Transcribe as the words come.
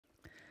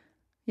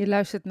Je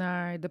luistert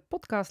naar de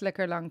podcast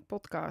Lekker Lang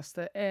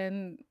Podcasten.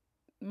 En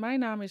mijn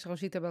naam is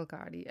Rosita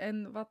Belkadi.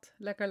 En wat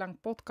Lekker Lang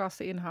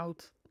Podcasten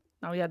inhoudt,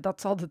 nou ja,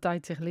 dat zal de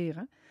tijd zich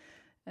leren.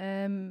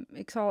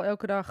 Ik zal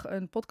elke dag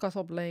een podcast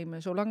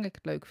opnemen, zolang ik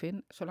het leuk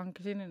vind, zolang ik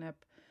er zin in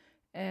heb.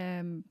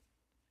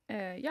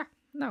 Ja,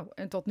 nou,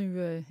 en tot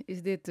nu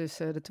is dit dus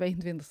de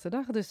 22e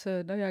dag. Dus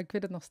nou ja, ik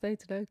vind het nog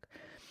steeds leuk.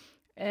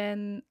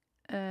 En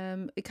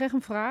ik kreeg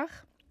een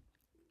vraag.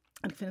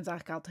 En ik vind het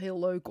eigenlijk altijd heel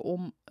leuk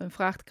om een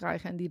vraag te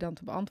krijgen en die dan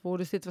te beantwoorden.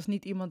 Dus dit was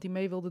niet iemand die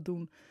mee wilde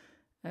doen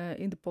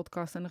in de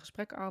podcast en een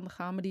gesprek aan te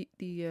gaan. Maar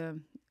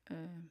nou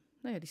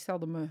ja, die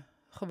stelde me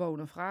gewoon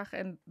een vraag.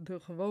 En de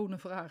gewone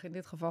vraag in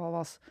dit geval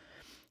was: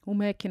 hoe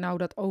merk je nou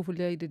dat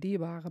overleden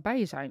dierbaren bij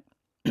je zijn?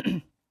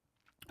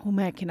 Hoe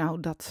merk je nou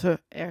dat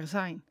ze er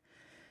zijn?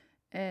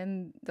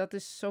 En dat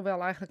is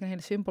zowel eigenlijk een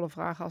hele simpele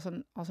vraag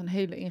als een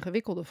hele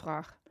ingewikkelde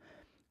vraag.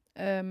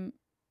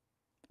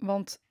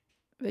 Want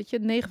weet je,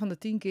 9 van de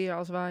 10 keer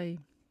als wij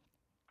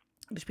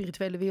de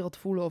spirituele wereld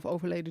voelen of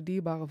overleden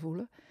dierbaren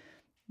voelen,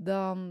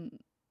 dan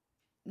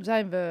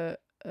zijn we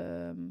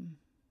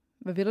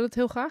willen het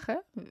heel graag, hè?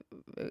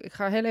 Ik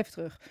ga heel even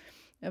terug.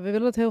 We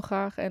willen het heel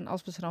graag en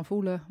als we ze dan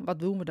voelen, wat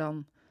doen we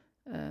dan?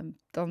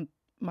 Dan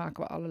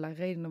maken we allerlei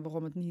redenen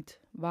waarom het niet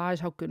waar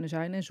zou kunnen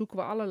zijn en zoeken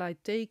we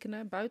allerlei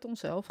tekenen buiten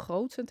onszelf,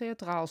 groots en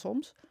theatraal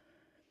soms.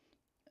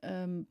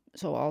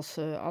 Zoals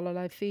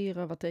allerlei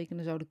veren, wat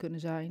tekenen zouden kunnen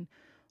zijn,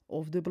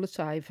 of dubbele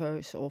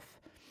cijfers, of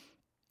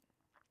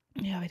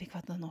ja, weet ik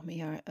wat dan nog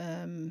meer.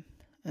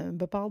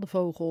 Bepaalde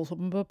vogels op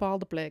een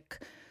bepaalde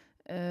plek.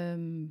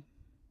 Een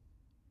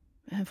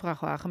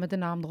vrachtwagen met een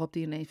naam erop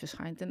die ineens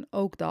verschijnt. En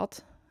ook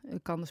dat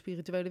kan de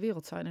spirituele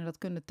wereld zijn. En dat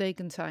kunnen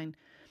tekens zijn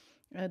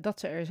dat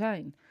ze er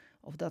zijn.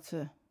 Of dat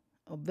ze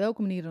op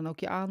welke manier dan ook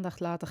je aandacht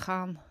laten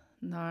gaan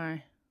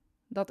naar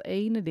dat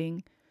ene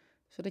ding.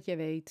 Zodat jij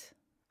weet,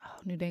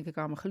 oh, nu denk ik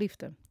aan mijn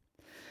geliefde.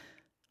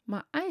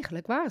 Maar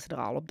eigenlijk waren ze er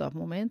al op dat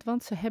moment,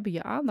 want ze hebben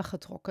je aandacht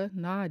getrokken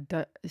naar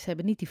ze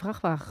hebben niet die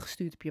vrachtwagen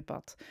gestuurd op je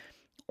pad.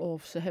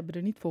 Of ze hebben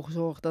er niet voor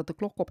gezorgd dat de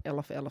klok op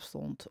 11:11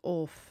 stond.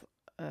 Of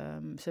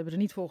ze hebben er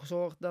niet voor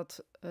gezorgd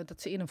dat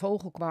ze in een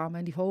vogel kwamen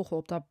en die vogel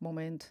op dat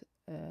moment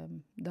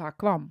daar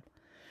kwam.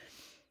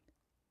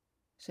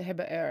 Ze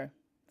hebben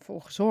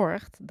ervoor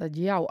gezorgd dat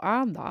jouw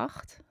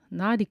aandacht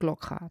naar die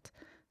klok gaat.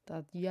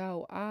 Dat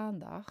jouw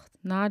aandacht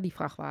naar die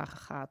vrachtwagen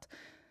gaat.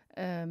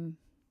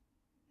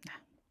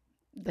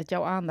 Dat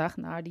jouw aandacht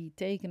naar die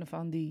tekenen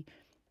van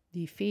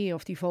die veer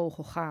of die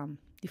vogel gaan.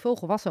 Die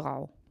vogel was er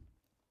al.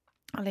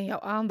 Alleen jouw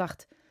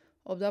aandacht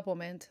op dat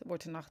moment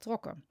wordt er naar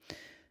getrokken.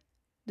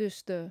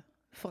 Dus de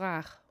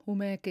vraag, hoe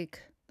merk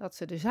ik dat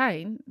ze er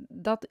zijn,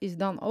 dat is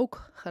dan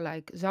ook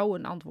gelijk, zou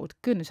een antwoord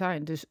kunnen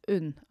zijn. Dus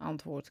een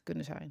antwoord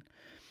kunnen zijn.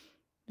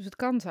 Dus het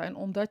kan zijn,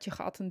 omdat je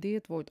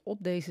geattendeerd wordt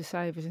op deze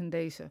cijfers en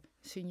deze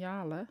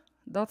signalen,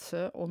 dat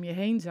ze om je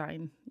heen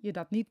zijn. Je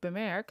dat niet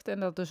bemerkt en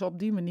dat dus op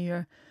die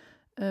manier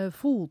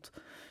voelt.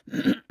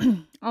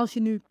 Als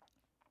je nu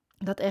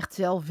dat echt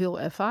zelf wil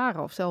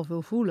ervaren of zelf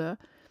wil voelen,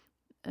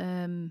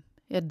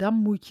 ja, dan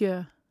moet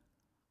je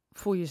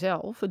voor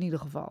jezelf in ieder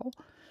geval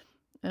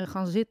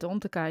gaan zitten om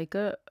te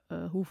kijken,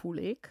 hoe voel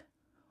ik?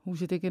 Hoe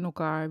zit ik in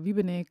elkaar? Wie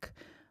ben ik?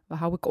 Waar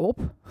hou ik op?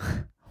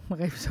 Om maar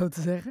even zo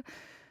te zeggen.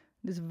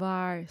 Dus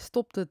waar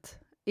stopt het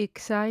ik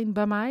zijn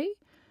bij mij?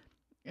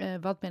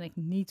 Wat ben ik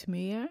niet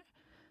meer?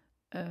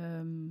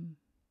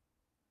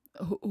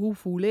 Hoe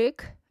voel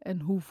ik en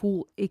hoe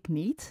voel ik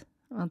niet?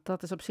 Want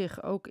dat is op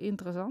zich ook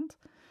interessant.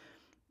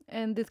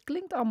 En dit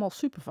klinkt allemaal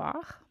super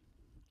vaag.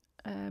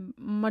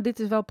 Maar dit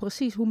is wel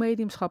precies hoe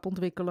mediumschap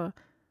ontwikkelen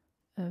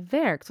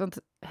werkt.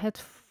 Want het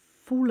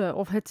voelen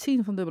of het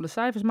zien van dubbele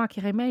cijfers maakt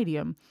je geen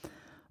medium.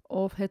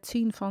 Of het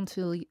zien van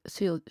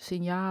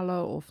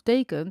signalen of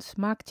tekens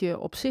maakt je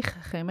op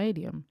zich geen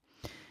medium.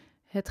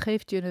 Het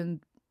geeft je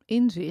een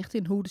inzicht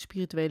in hoe de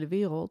spirituele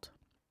wereld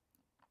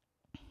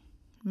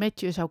met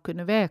je zou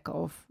kunnen werken.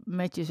 Of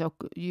met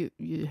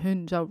je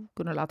hun zou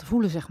kunnen laten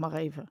voelen, zeg maar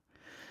even.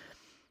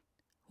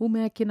 Hoe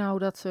merk je nou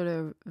dat ze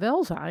er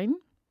wel zijn?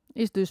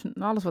 Is dus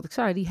alles wat ik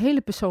zei, die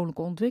hele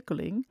persoonlijke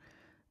ontwikkeling.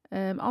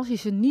 Als je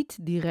ze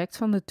niet direct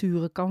van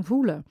nature kan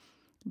voelen.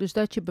 Dus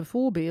dat je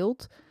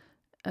bijvoorbeeld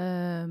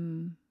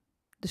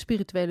de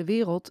spirituele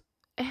wereld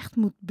echt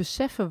moet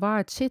beseffen waar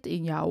het zit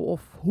in jou.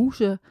 Of hoe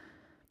ze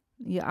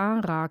je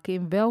aanraken,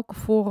 in welke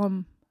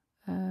vorm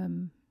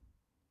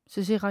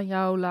ze zich aan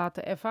jou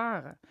laten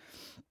ervaren.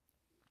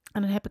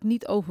 En dan heb ik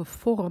niet over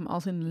vorm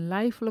als in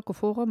lijfelijke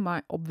vorm,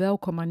 maar op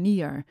welke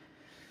manier.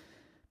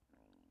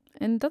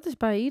 En dat is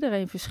bij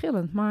iedereen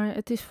verschillend, maar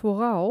het is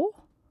vooral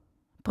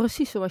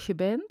precies zoals je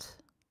bent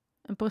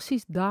en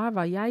precies daar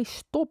waar jij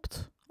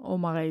stopt, om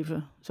maar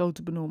even zo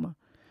te benoemen.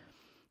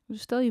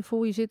 Dus stel je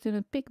voor, je zit in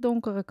een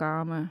pikdonkere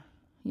kamer.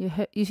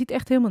 Je ziet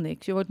echt helemaal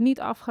niks. Je wordt niet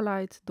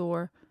afgeleid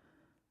door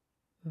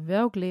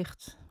welk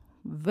licht,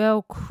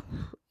 welk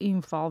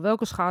inval,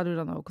 welke schaduw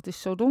dan ook. Het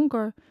is zo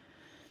donker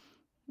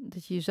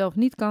dat je jezelf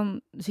niet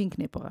kan zien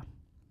knipperen.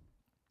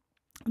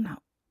 Nou,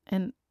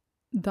 en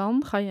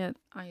dan ga je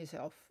aan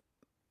jezelf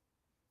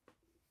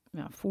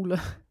voelen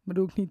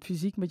bedoel ik niet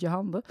fysiek met je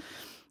handen,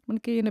 maar dan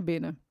keer je naar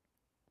binnen,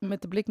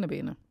 met de blik naar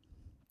binnen.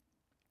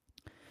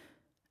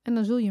 En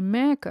dan zul je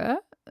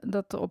merken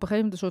dat er op een gegeven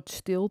moment een soort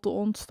stilte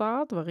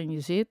ontstaat, waarin je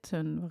zit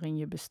en waarin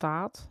je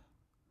bestaat.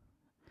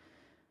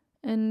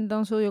 En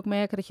dan zul je ook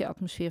merken dat je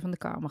atmosfeer van de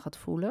kamer gaat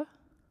voelen.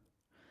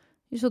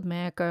 Je zult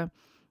merken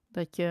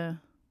dat je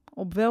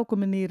op welke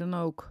manier dan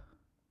ook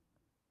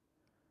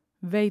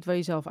weet waar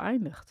je zelf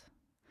eindigt.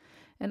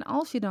 En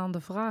als je dan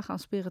de vraag aan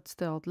Spirit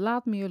stelt,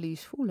 laat me jullie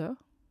eens voelen,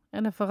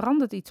 en er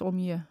verandert iets om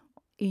je,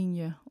 in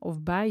je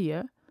of bij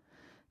je,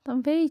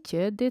 dan weet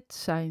je, dit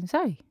zijn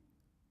zij.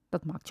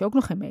 Dat maakt je ook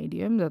nog geen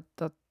medium.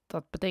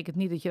 Dat betekent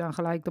niet dat je dan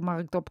gelijk de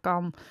markt op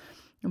kan,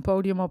 een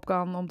podium op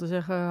kan om te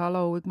zeggen,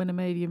 hallo, ik ben een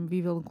medium,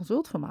 wie wil een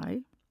consult van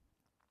mij?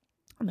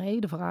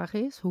 Nee, de vraag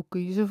is, hoe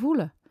kun je ze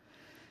voelen?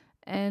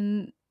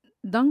 En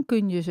dan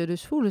kun je ze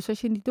dus voelen. Dus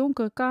als je in die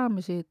donkere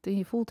kamer zit en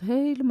je voelt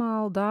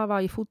helemaal daar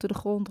waar je voeten de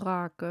grond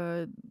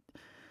raken,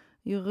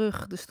 je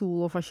rug, de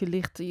stoel, of als je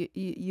ligt,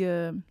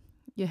 je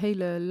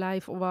hele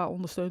lijf waar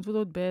ondersteund wordt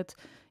door het bed,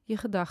 je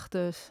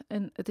gedachtes.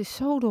 En het is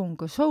zo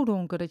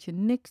donker dat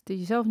je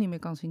jezelf niet meer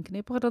kan zien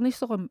knipperen. Dan is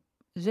toch een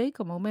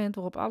zeker moment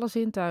waarop alle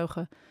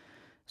zintuigen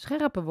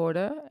scherper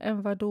worden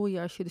en waardoor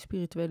je, als je de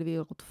spirituele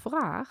wereld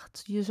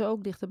vraagt, je ze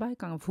ook dichterbij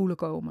kan voelen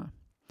komen.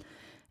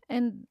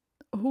 En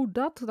hoe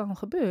dat dan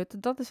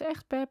gebeurt, dat is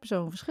echt per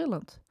persoon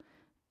verschillend.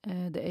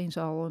 De een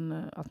zal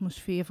een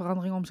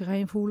atmosfeerverandering om zich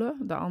heen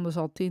voelen. De ander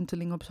zal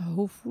tinteling op zijn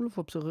hoofd voelen of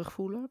op zijn rug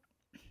voelen.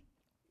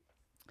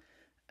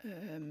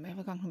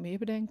 Wat kan ik nog meer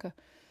bedenken?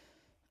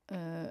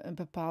 Een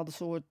bepaalde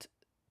soort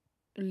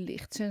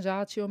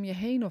lichtsensatie om je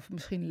heen. Of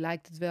misschien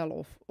lijkt het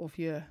wel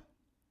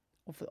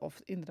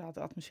of inderdaad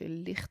de atmosfeer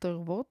lichter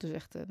wordt. Dus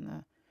echt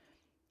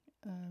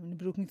ik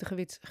bedoel niet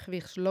de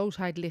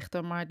gewichtsloosheid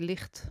lichter, maar het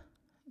licht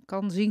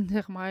kan zien,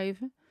 zeg maar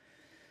even.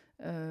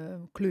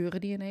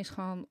 Kleuren die ineens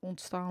gaan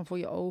ontstaan voor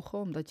je ogen,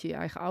 omdat je je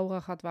eigen aura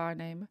gaat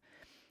waarnemen.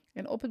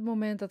 En op het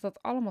moment dat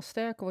dat allemaal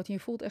sterker wordt en je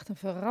voelt echt een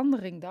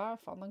verandering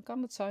daarvan, dan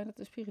kan het zijn dat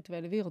de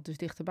spirituele wereld dus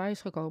dichterbij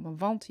is gekomen,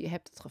 want je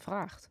hebt het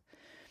gevraagd.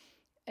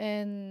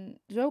 En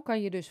zo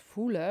kan je dus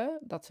voelen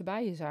dat ze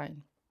bij je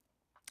zijn.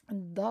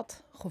 En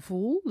dat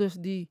gevoel, dus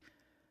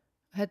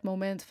het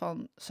moment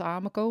van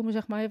samenkomen,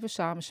 zeg maar even,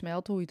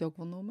 samensmelten, hoe je het ook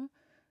wil noemen,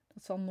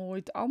 dat zal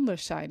nooit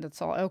anders zijn. Dat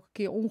zal elke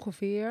keer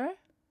ongeveer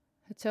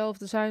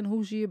hetzelfde zijn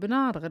hoe ze je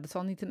benaderen. Dat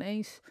zal niet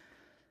ineens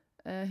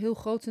heel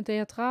groot en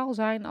theatraal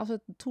zijn als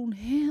het toen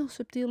heel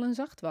subtiel en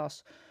zacht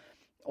was.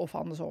 Of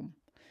andersom.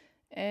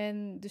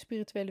 En de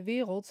spirituele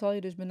wereld zal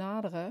je dus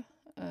benaderen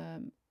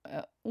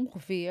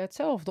ongeveer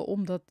hetzelfde,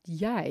 omdat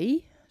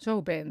jij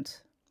zo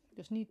bent.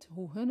 Dus niet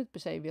hoe hun het per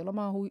se willen,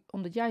 maar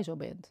omdat jij zo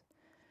bent.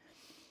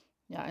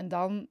 Ja, en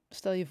dan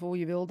stel je voor,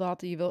 je wil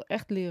dat en je wil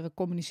echt leren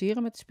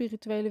communiceren met de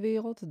spirituele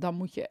wereld. Dan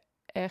moet je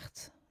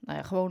echt,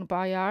 gewoon een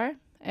paar jaar,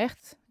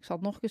 echt, ik zal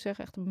het nog een keer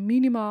zeggen, echt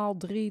minimaal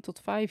 3 tot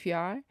 5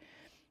 jaar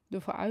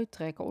ervoor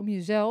uittrekken om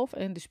jezelf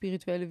en de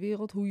spirituele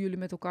wereld, hoe jullie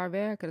met elkaar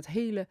werken, dat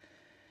hele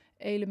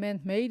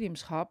element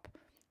mediumschap,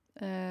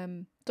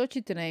 tot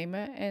je te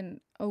nemen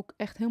en ook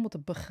echt helemaal te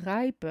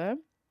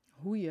begrijpen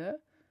hoe je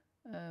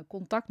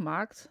contact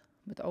maakt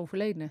met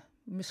overledenen.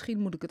 Misschien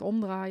moet ik het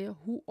omdraaien,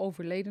 hoe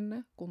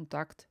overledenen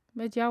contact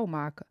met jou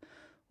maken.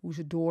 Hoe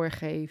ze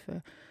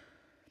doorgeven,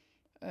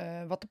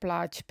 wat de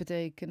plaatjes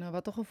betekenen,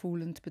 wat de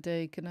gevoelens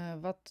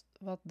betekenen,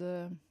 wat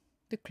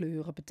de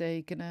kleuren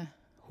betekenen,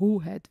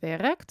 hoe het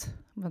werkt.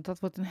 Want dat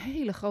wordt een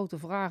hele grote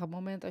vraag op het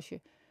moment als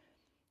je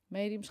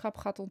mediumschap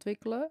gaat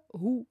ontwikkelen.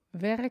 Hoe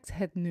werkt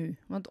het nu?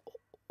 Want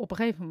op een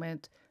gegeven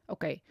moment,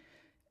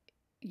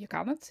 je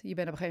kan het. Je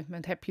bent op een gegeven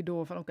moment, heb je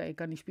door van ik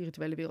kan die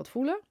spirituele wereld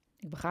voelen.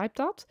 Ik begrijp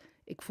dat.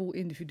 Ik voel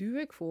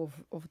individuen. Ik voel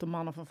of het een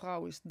man of een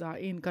vrouw is.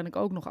 Daarin kan ik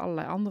ook nog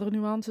allerlei andere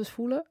nuances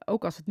voelen.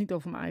 Ook als het niet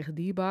over mijn eigen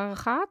dierbare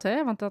gaat.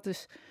 Hè? Want dat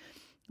is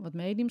wat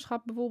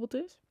mediumschap bijvoorbeeld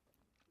is.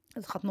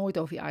 Het gaat nooit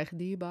over je eigen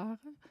dierbare.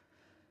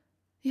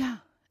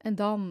 Ja, en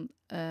dan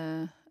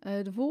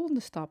de volgende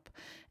stap.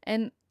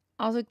 En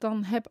als ik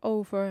dan heb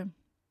over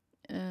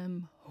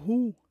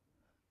hoe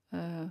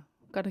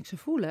kan ik ze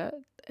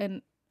voelen.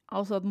 En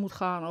als dat moet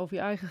gaan over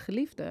je eigen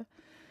geliefde,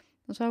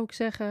 dan zou ik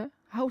zeggen,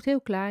 houd het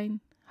heel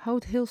klein,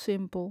 houd het heel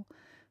simpel.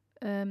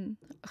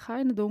 Ga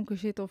in het donker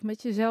zitten of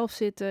met jezelf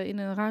zitten in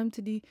een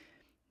ruimte die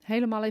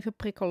helemaal even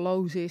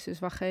prikkeloos is. Dus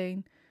waar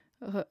geen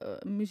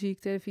muziek,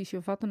 televisie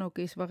of wat dan ook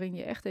is, waarin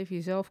je echt even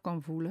jezelf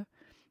kan voelen.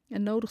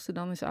 En nodig ze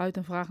dan eens uit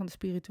en vraag aan de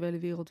spirituele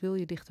wereld, wil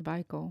je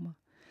dichterbij komen?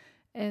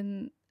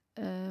 En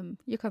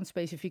je kan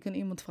specifiek aan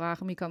iemand vragen,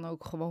 maar je kan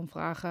ook gewoon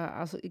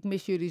vragen, ik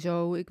mis jullie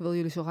zo, ik wil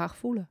jullie zo graag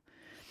voelen.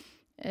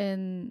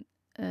 En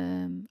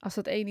als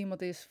dat één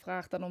iemand is,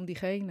 vraag dan om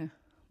diegene.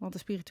 Want de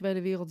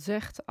spirituele wereld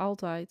zegt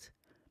altijd,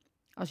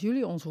 als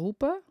jullie ons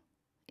roepen,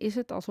 is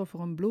het alsof er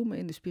een bloem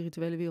in de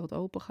spirituele wereld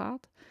open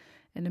gaat.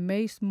 En de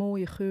meest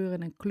mooie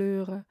geuren en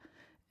kleuren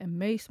en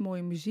meest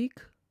mooie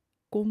muziek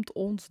komt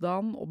ons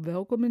dan, op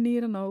welke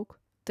manier dan ook,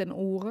 ten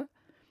oren.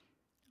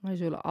 Wij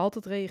zullen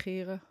altijd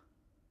reageren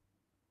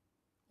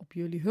op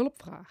jullie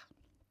hulpvraag.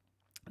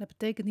 Dat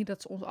betekent niet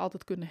dat ze ons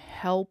altijd kunnen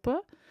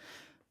helpen.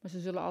 Maar ze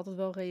zullen altijd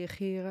wel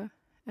reageren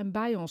en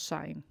bij ons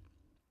zijn.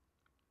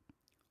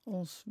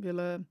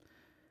 Onze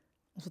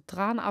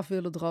tranen af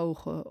willen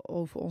drogen,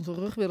 over onze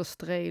rug willen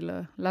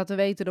strelen. Laten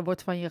weten, er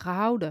wordt van je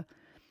gehouden.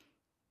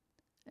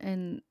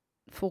 En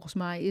volgens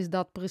mij is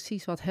dat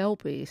precies wat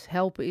helpen is.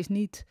 Helpen is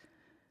niet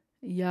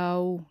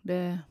jou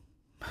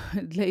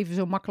het leven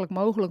zo makkelijk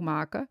mogelijk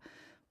maken.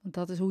 Want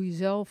dat is hoe je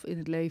zelf in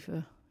het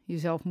leven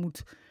jezelf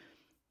moet...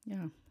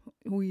 Ja,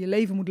 hoe je je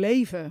leven moet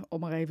leven, om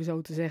maar even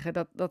zo te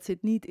zeggen. Dat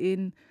zit niet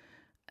in...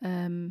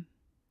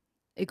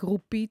 ik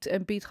roep Piet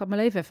en Piet gaat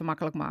mijn leven even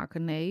makkelijk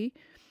maken. Nee,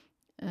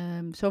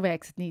 zo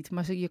werkt het niet.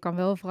 Maar je kan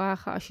wel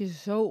vragen, als je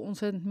zo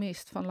ontzettend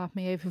mist, van laat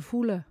me even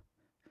voelen.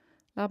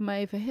 Laat me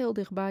even heel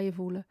dicht bij je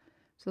voelen.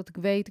 Zodat ik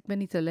weet, ik ben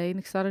niet alleen,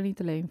 ik sta er niet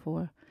alleen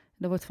voor.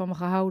 Er wordt van me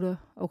gehouden,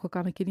 ook al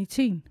kan ik je niet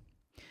zien.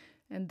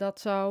 En dat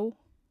zou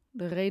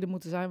de reden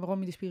moeten zijn waarom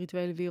je de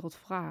spirituele wereld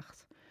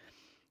vraagt.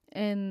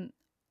 En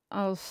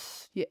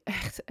als je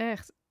echt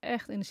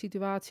in een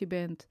situatie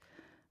bent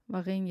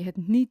waarin je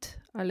het niet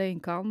alleen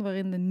kan,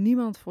 waarin er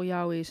niemand voor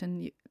jou is,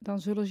 en dan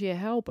zullen ze je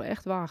helpen,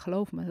 echt waar,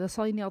 geloof me. Dat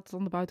zal je niet altijd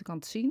aan de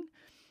buitenkant zien.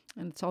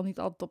 En het zal niet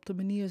altijd op de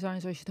manier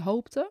zijn zoals je het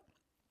hoopte.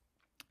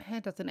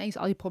 Dat ineens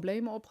al je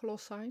problemen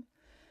opgelost zijn.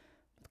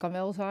 Het kan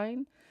wel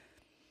zijn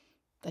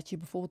dat je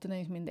bijvoorbeeld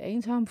ineens minder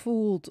eenzaam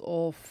voelt,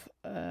 of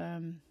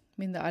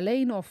minder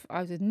alleen, of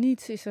uit het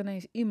niets is er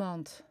ineens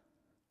iemand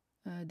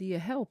die je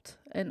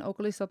helpt. En ook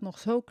al is dat nog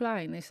zo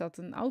klein, is dat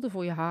een auto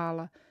voor je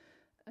halen,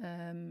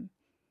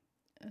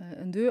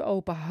 een deur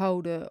open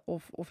houden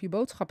of je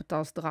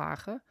boodschappentas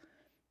dragen.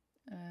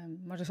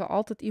 Maar er zal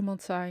altijd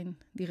iemand zijn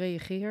die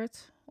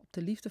reageert op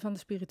de liefde van de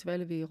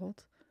spirituele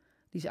wereld,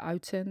 die ze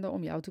uitzenden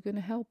om jou te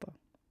kunnen helpen.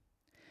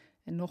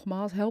 En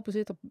nogmaals, helpen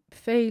zit op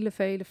vele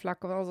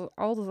vlakken.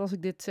 Altijd als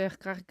ik dit zeg,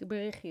 krijg ik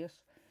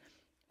berichtjes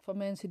van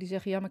mensen die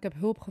zeggen, ja, maar ik heb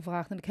hulp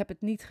gevraagd en ik heb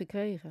het niet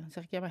gekregen. Dan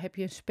zeg ik, ja, maar heb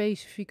je een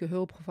specifieke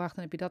hulp gevraagd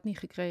en heb je dat niet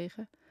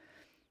gekregen?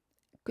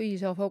 Kun je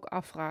jezelf ook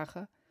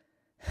afvragen,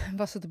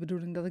 was het de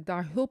bedoeling dat ik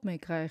daar hulp mee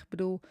krijg? Ik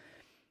bedoel,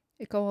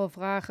 ik kan wel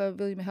vragen,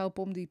 wil je me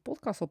helpen om die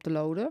podcast op te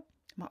loaden?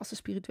 Maar als de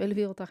spirituele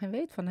wereld daar geen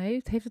weet van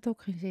heeft het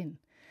ook geen zin.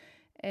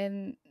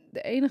 En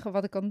de enige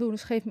wat ik kan doen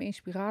is geef me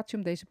inspiratie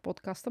om deze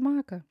podcast te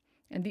maken.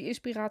 En die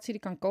inspiratie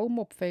die kan komen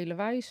op vele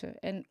wijzen.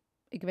 En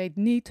ik weet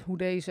niet hoe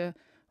deze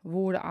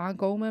woorden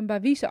aankomen en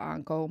bij wie ze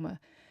aankomen.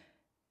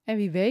 En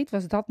wie weet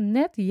was dat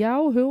net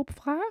jouw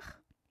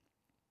hulpvraag,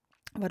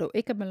 waardoor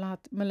ik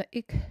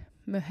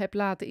me heb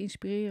laten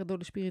inspireren door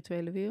de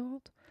spirituele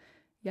wereld.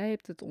 Jij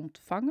hebt het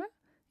ontvangen,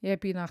 jij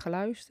hebt hier naar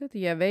geluisterd en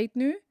jij weet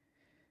nu,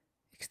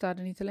 ik sta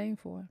er niet alleen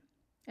voor.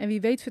 En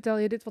wie weet vertel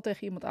je dit wel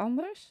tegen iemand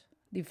anders,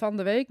 die van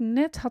de week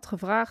net had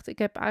gevraagd, ik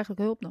heb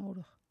eigenlijk hulp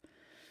nodig.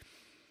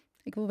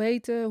 Ik wil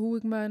weten hoe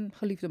ik mijn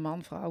geliefde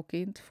man, vrouw,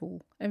 kind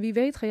voel. En wie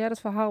weet ga jij dat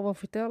verhaal wel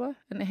vertellen.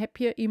 En heb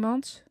je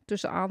iemand,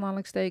 tussen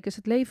aanhalingstekens,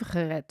 het leven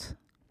gered.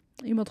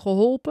 Iemand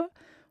geholpen,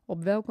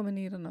 op welke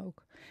manier dan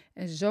ook.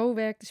 En zo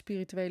werkt de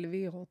spirituele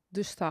wereld.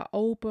 Dus sta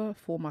open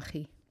voor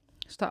magie.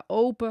 Sta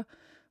open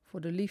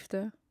voor de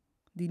liefde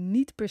die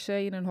niet per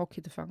se in een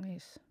hokje te vangen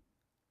is.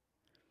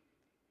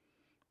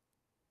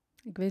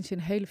 Ik wens je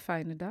een hele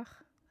fijne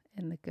dag.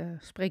 En ik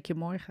spreek je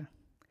morgen.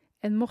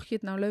 En mocht je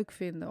het nou leuk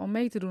vinden om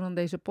mee te doen aan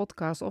deze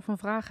podcast of een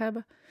vraag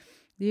hebben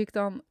die ik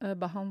dan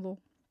behandel,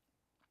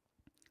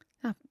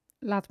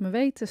 laat me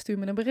weten. Stuur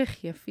me een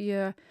berichtje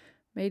via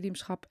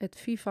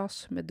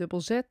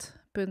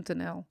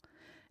mediumschap@vivas.nl.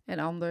 En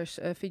anders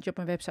vind je op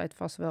mijn website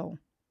vast wel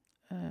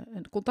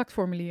een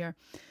contactformulier.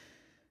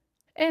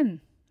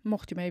 En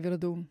mocht je mee willen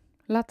doen,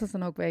 laat het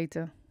dan ook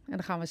weten. En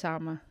dan gaan we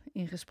samen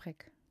in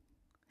gesprek.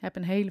 Heb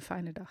een hele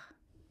fijne dag.